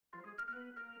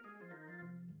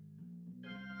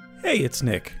Hey, it's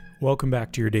Nick. Welcome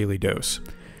back to your Daily Dose.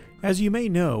 As you may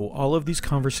know, all of these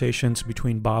conversations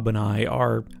between Bob and I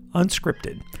are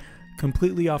unscripted,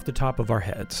 completely off the top of our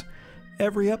heads.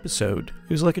 Every episode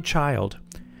is like a child,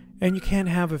 and you can't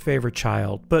have a favorite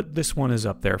child, but this one is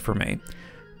up there for me.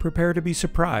 Prepare to be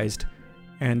surprised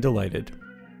and delighted.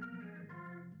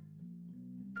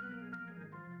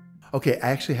 Okay, I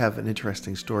actually have an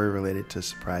interesting story related to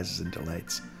surprises and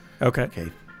delights. Okay.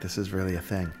 Okay, this is really a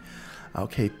thing.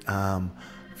 Okay, a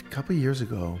couple of years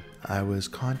ago, I was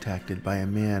contacted by a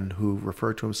man who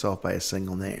referred to himself by a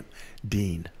single name,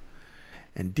 Dean.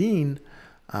 And Dean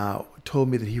told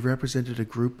me that he represented a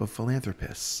group of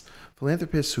philanthropists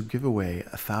who give away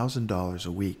 $1,000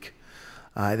 a week.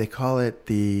 They call it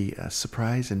the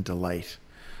Surprise and Delight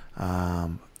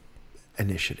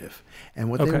initiative. And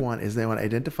what they want is they want to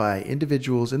identify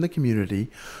individuals in the community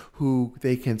who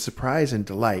they can surprise and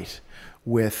delight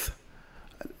with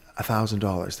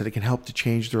 $1,000, that it can help to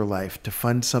change their life, to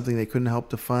fund something they couldn't help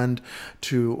to fund,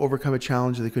 to overcome a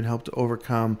challenge they couldn't help to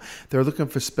overcome. They're looking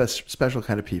for special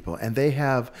kind of people. And they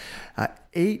have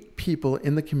 8 people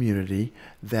in the community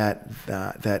that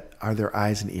are their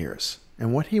eyes and ears.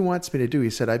 And what he wants me to do,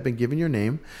 he said, I've been given your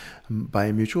name by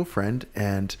a mutual friend,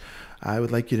 and I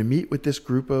would like you to meet with this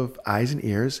group of eyes and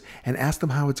ears and ask them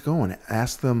how it's going.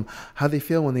 Ask them how they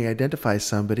feel when they identify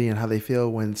somebody and how they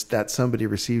feel when that somebody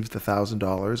receives the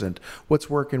 $1,000 and what's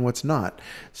working, what's not.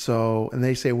 So, and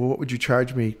they say, well, what would you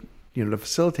charge me, to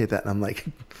facilitate that? And I'm like,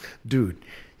 dude,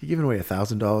 you're giving away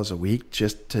 $1,000 a week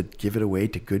just to give it away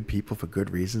to good people for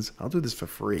good reasons? I'll do this for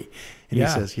free. And he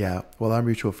says, yeah, well, our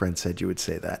mutual friend said you would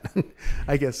say that.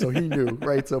 I guess so. He knew,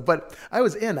 right? So, but I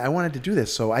wanted to do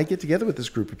this. So I get together with this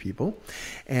group of people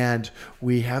and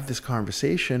we have this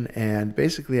conversation. And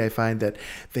basically I find that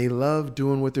they love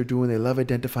doing what they're doing. They love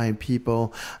identifying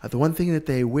people. The one thing that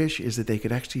they wish is that they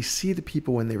could actually see the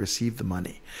people when they receive the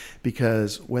money.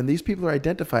 Because when these people are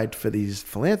identified for these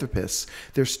philanthropists,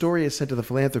 their story is sent to the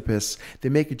philanthropists. They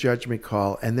make a judgment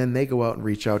call and then they go out and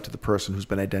reach out to the person who's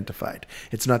been identified.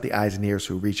 It's not the eyes and ears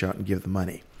who reach out and give the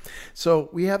money. So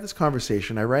we have this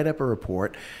conversation. I write up a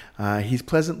report. He's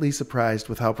pleasantly surprised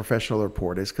with how professional the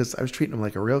report is because I was treating him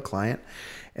like a real client.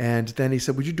 And then he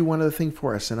said, would you do one other thing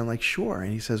for us? And I'm like, sure.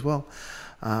 And he says, well,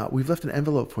 we've left an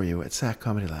envelope for you at SAC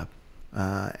Comedy Lab.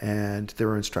 And there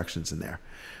were instructions in there.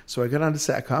 So I got on to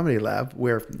SAC Comedy Lab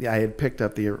where I had picked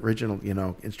up the original,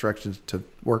 instructions to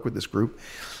work with this group.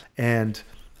 And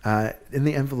in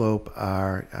the envelope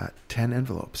are 10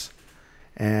 envelopes.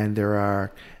 And there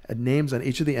are names on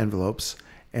each of the envelopes,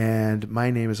 and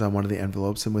my name is on one of the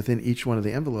envelopes, and within each one of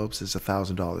the envelopes is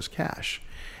 $1,000 cash.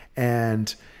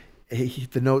 And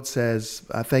the note says,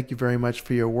 thank you very much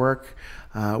for your work.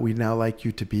 We'd now like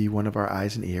you to be one of our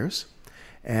eyes and ears,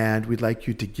 and we'd like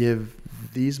you to give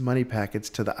these money packets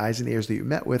to the eyes and ears that you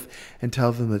met with and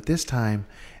tell them that this time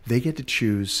they get to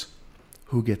choose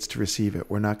who gets to receive it.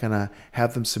 We're not going to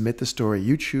have them submit the story.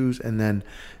 You choose and then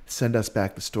send us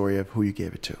back the story of who you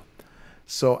gave it to.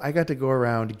 So I got to go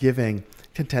around giving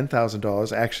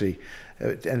 $10,000. Actually,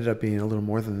 it ended up being a little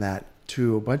more than that,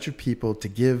 to a bunch of people to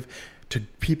give to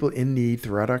people in need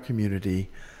throughout our community.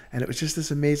 And it was just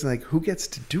this amazing, like, who gets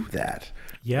to do that?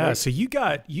 Yeah. Right? So you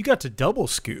got to double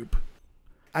scoop.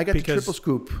 I got to triple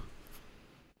scoop.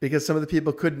 Because some of the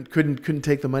people couldn't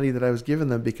take the money that I was giving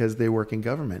them because they work in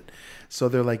government. So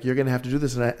they're like, you're going to have to do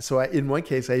this. And in one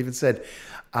case, I even said,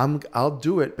 I'll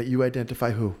do it, but you identify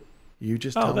who. You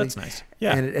just tell me. Oh, that's nice.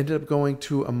 Yeah. And it ended up going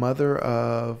to a mother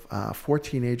of 4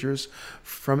 teenagers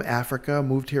from Africa,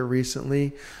 moved here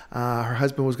recently. Her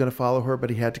husband was going to follow her, but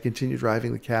he had to continue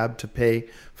driving the cab to pay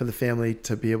for the family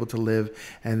to be able to live.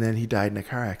 And then he died in a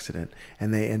car accident.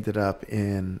 And they ended up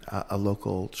in a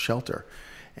local shelter.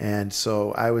 And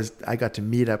so I got to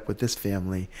meet up with this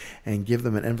family and give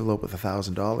them an envelope with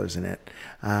 $1,000 in it,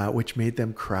 which made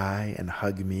them cry and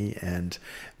hug me and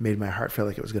made my heart feel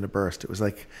like it was going to burst. It was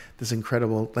like this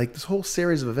incredible, like this whole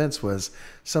series of events was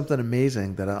something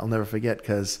amazing that I'll never forget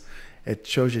because it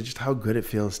shows you just how good it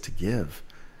feels to give.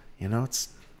 It's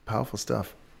powerful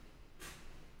stuff.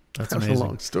 That's amazing. That was a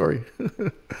long story.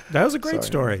 That was a great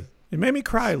story. It made me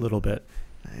cry a little bit.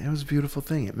 It was a beautiful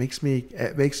thing. It makes me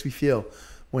feel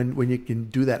when you can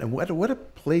do that. And what a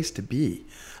place to be.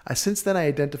 Since then, I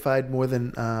identified more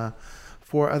than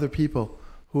 4 other people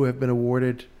who have been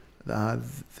awarded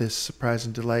this Surprise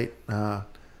and Delight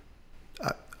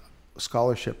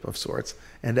scholarship of sorts.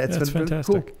 And that's been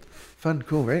fantastic. Cool. Fun,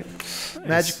 cool, right? Nice.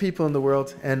 Magic people in the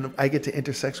world, and I get to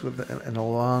intersex with them in a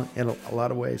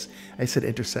lot of ways. I said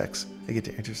intersex. I get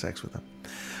to intersex with them.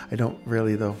 I don't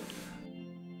really, though.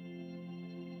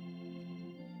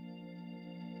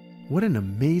 What an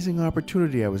amazing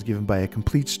opportunity I was given by a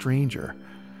complete stranger.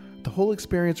 The whole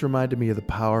experience reminded me of the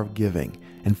power of giving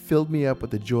and filled me up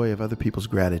with the joy of other people's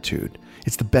gratitude.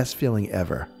 It's the best feeling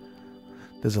ever.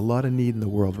 There's a lot of need in the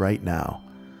world right now.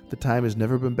 The time has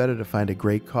never been better to find a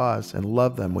great cause and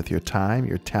love them with your time,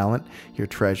 your talent, your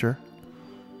treasure.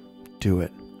 Do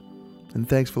it. And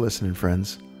thanks for listening,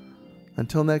 friends.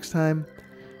 Until next time,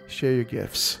 share your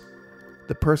gifts.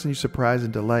 The person you surprise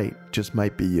and delight just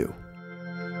might be you.